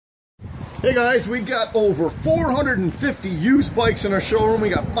Hey guys, we got over 450 used bikes in our showroom. We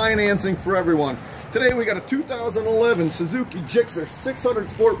got financing for everyone. Today we got a 2011 Suzuki GSXR600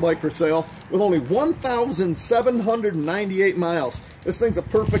 sport bike for sale with only 1,798 miles. This thing's a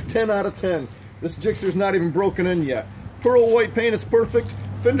perfect 10 out of 10. This Gixxer's not even broken in yet. Pearl white paint is perfect.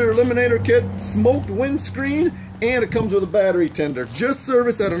 Fender eliminator kit, smoked windscreen, and it comes with a battery tender. Just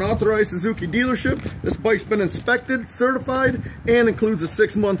serviced at an authorized Suzuki dealership. This bike's been inspected, certified, and includes a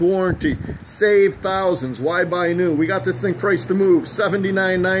 6-month warranty. Save thousands. Why buy new? We got this thing priced to move,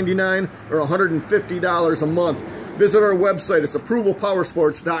 $79.99 or $150 a month. Visit our website. It's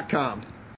approvalpowersports.com.